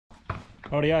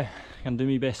Rightio, gonna do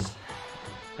my best.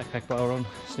 Backpack blower on,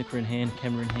 snipper in hand,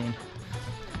 camera in hand,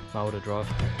 mower to drive,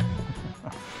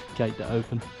 gate to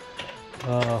open.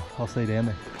 Oh, I'll see you down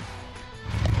there.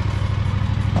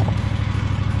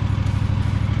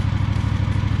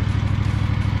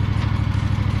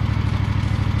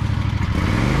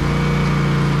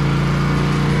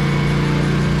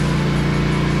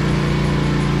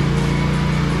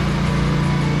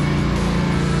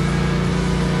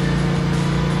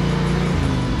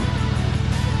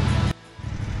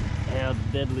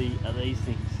 Deadly are these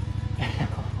things?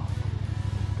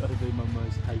 Got to do my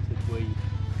most hated weed.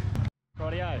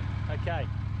 Rightio, okay.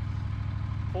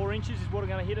 4 inches is what I'm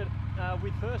going to hit it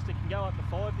with first. It can go up to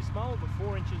 5 this mower, but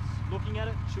 4 inches looking at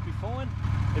it should be fine.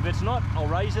 If it's not, I'll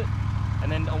raise it,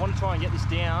 and then I want to try and get this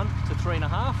down to 3.5.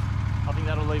 I think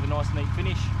that'll leave a nice neat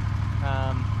finish,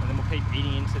 and then we'll keep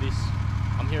eating into this.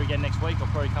 I'm here again next week. I'll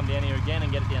probably come down here again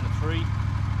and get it down to 3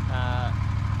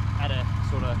 at a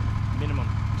sort of minimum.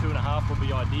 2.5 would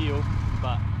be ideal,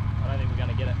 but I don't think we're going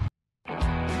to get it.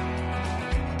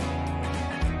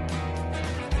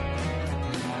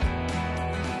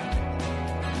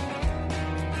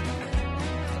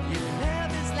 Your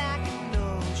love is like an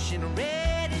ocean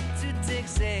ready to take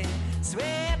sail,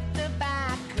 swept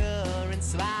by current,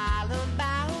 swallowed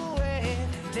by a wave.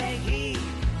 Take heed,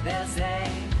 they'll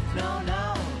say, no,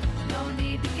 no, no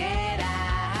need to get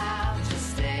out,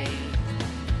 just stay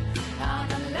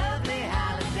on a lovely holiday.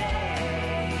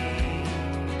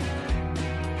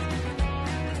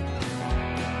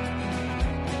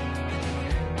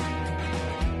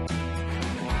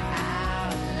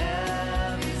 Our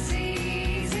love is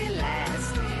easy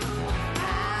lasting,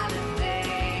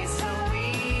 holiday so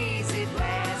easy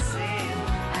passing.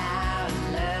 Our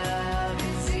love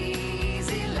is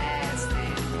easy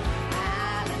lasting,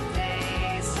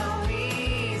 holiday so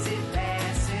easy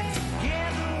passing.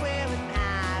 Together we're an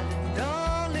island,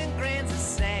 only grains of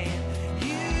sand.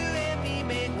 You and me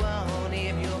make one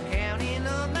if you're counting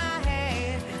on my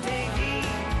hand. Take heed,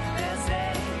 they'll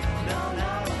say, no,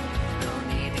 no, no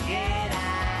need to get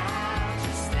out,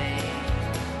 just stay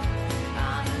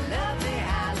on a lovely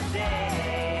holiday.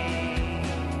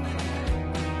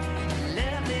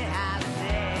 Lovely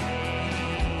holiday.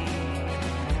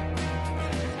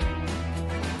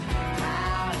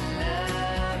 Our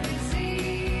love is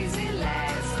easy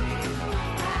lasting,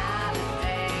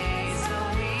 holiday so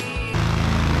easy.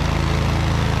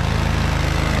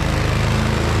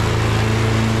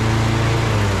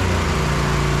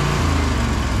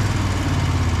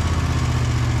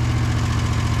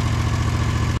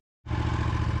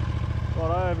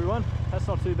 Righto everyone, that's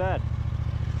not too bad.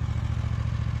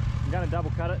 I'm going to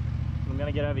double cut it. I'm going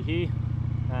to get over here.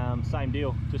 Same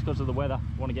deal, just because of the weather.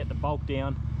 I want to get the bulk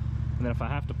down, and then if I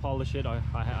have to polish it, I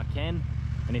can.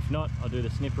 And if not, I'll do the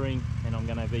snippering, and I'm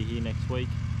going to be here next week,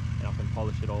 and I can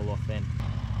polish it all off then.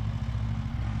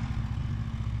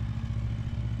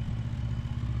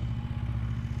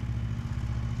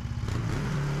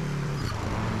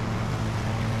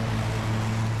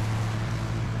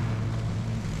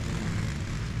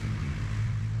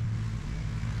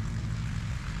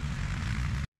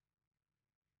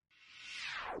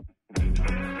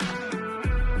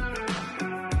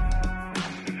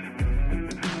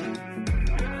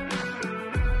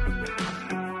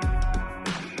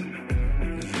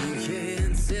 You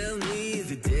can't tell me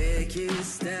the deck is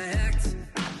stacked.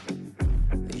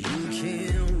 You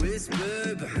can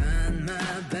whisper behind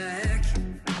my back.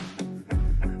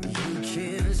 You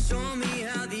can show me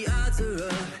how the odds are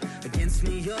up against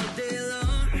me all day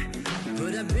long.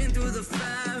 But I've been through the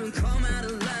fire and come out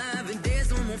alive, and there's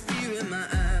no more fear in my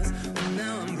eyes. Oh,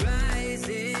 now I'm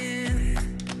rising,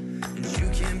 and you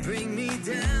can't bring me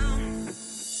down.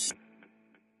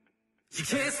 You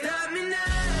can't stop me now.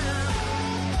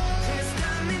 Can't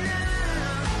stop me now.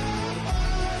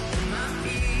 My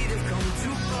feet have come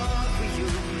too far for you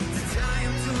to tie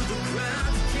 'em to the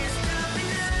ground. You can't stop me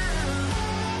now.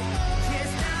 Can't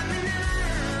stop me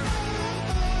now.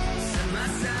 Set my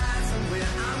sights on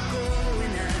where I'm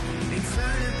going at and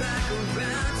turn it back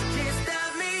around. You can't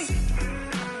stop me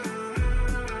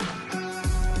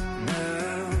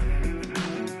now.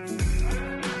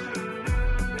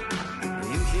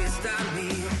 You can't stop me.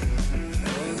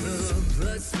 All the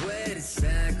blood, sweat, and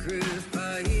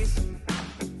sacrifice.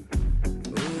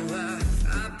 Oh,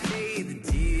 I paid the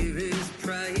dearest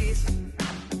price.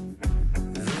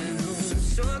 There no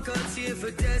shortcuts here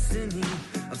for destiny.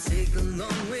 I'll take the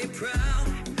long way proud.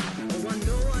 Oh, I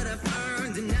know what I've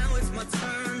earned, and now it's my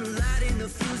turn to light in the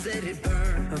fuse that it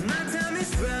burned. My time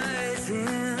is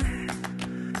rising,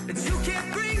 and you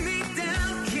can't bring me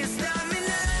down. Can't stop me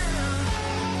now.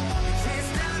 Can't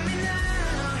stop me now.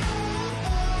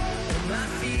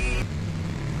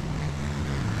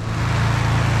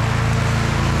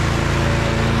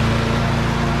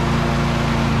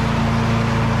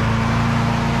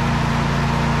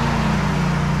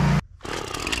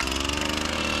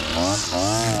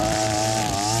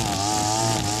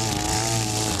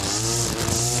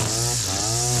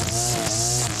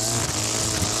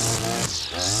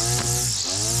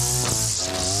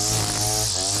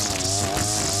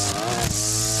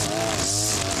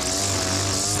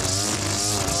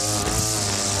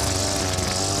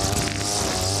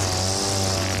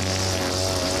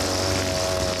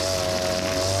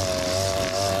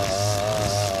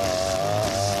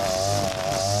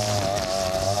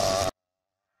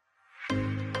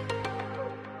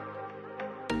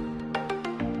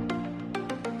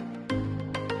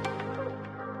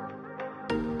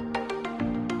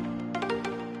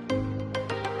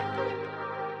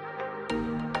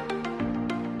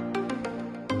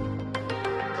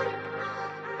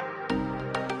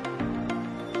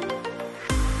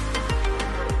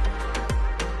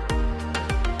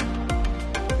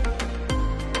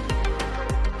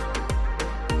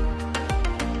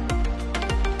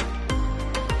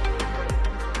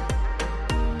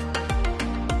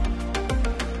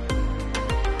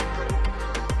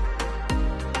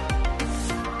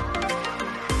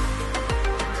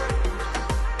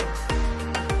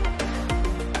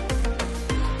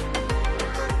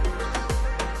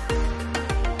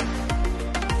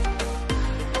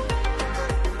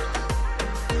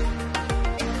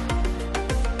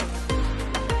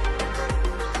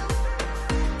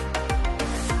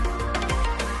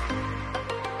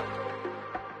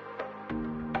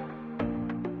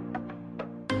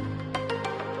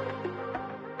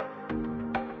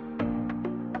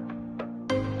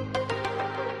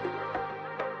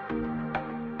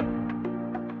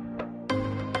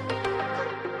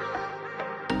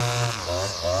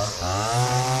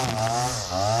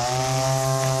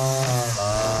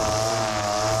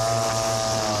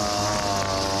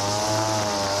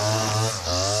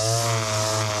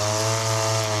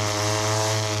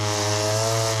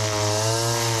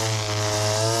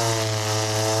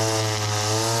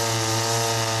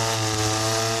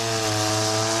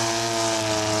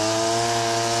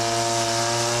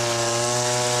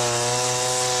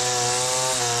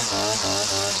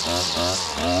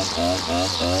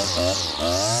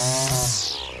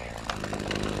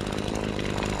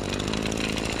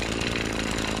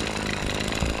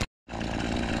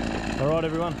 Alright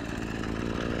everyone,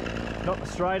 not the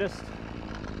straightest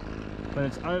when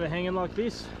it's overhanging like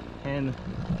this, and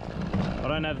I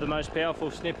don't have the most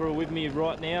powerful snipper with me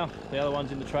right now. The other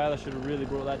ones in the trailer should have really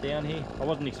brought that down here. I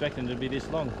wasn't expecting it to be this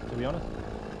long, to be honest.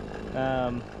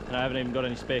 And I haven't even got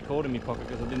any spare cord in my pocket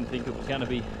because I didn't think it was going to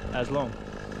be as long.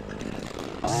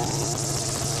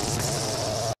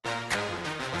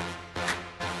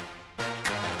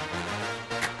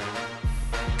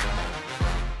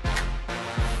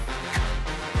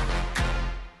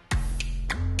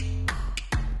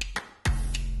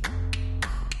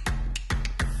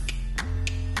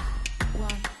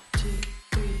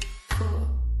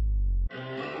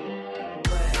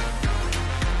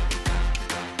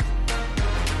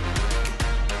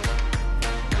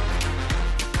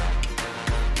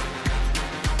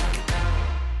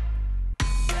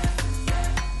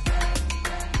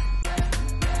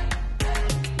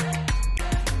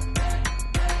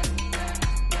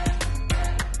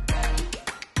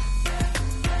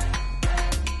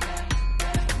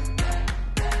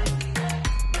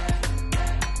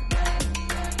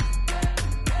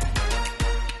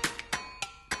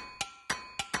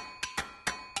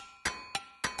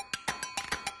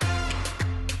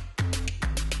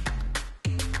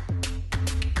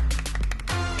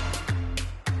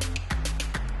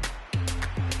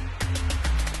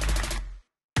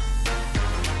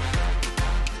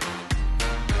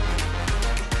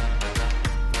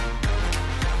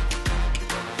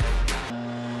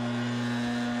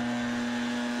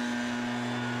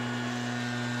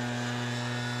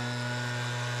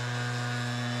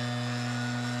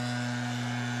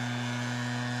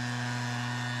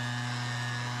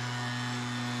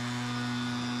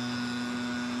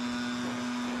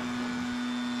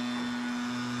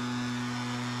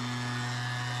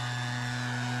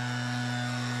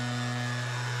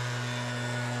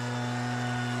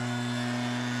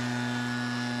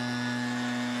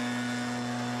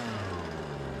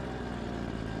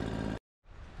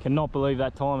 Cannot believe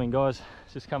that timing, guys.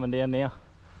 It's just coming down now.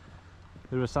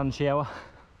 Bit of a sun shower.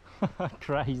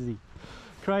 Crazy,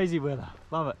 crazy weather.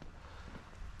 Love it.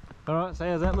 All right, so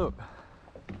how's that look?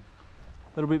 A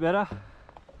little bit better.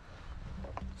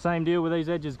 Same deal with these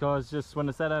edges, guys. Just when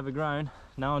it's that overgrown,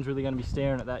 no one's really going to be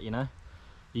staring at that, you know.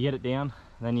 You get it down,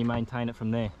 and then you maintain it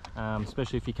from there.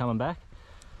 Especially if you're coming back.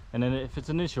 And then if it's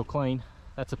an initial clean,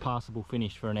 that's a passable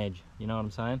finish for an edge. You know what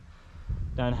I'm saying?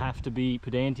 Don't have to be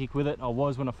pedantic with it. I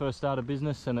was when I first started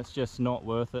business, and it's just not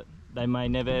worth it. They may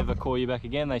never ever call you back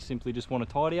again. They simply just want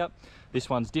to tidy up. This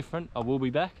one's different. I will be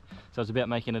back, so it's about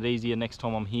making it easier next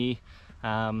time I'm here.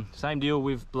 Same deal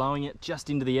with blowing it just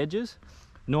into the edges.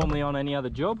 Normally on any other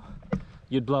job,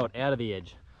 you'd blow it out of the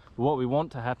edge. But what we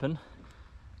want to happen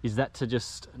is that to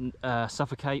just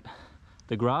suffocate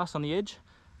the grass on the edge,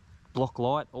 block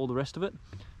light, all the rest of it,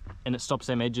 and it stops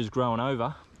them edges growing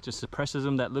over, just suppresses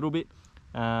them that little bit.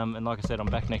 And like I said, I'm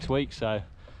back next week, so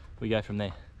we go from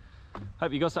there.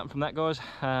 Hope you got something from that, guys.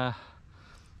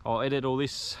 I'll edit all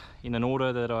this in an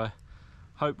order that I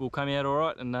hope will come out all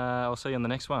right, and I'll see you on the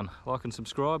next one. Like and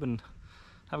subscribe, and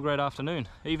have a great afternoon,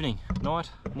 evening, night,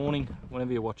 morning,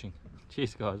 whenever you're watching.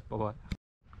 Cheers, guys. Bye-bye.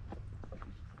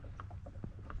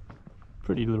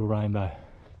 Pretty little rainbow.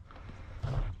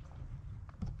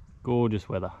 Gorgeous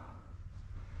weather.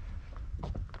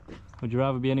 Would you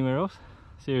rather be anywhere else?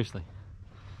 Seriously.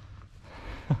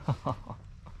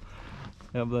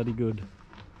 How bloody good.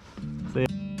 See ya.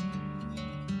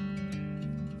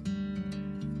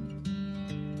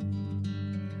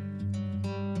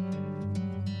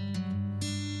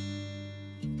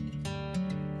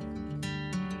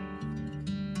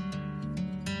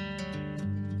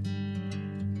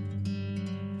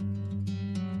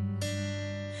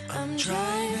 I'm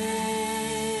driving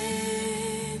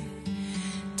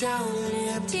down an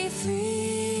empty freeway.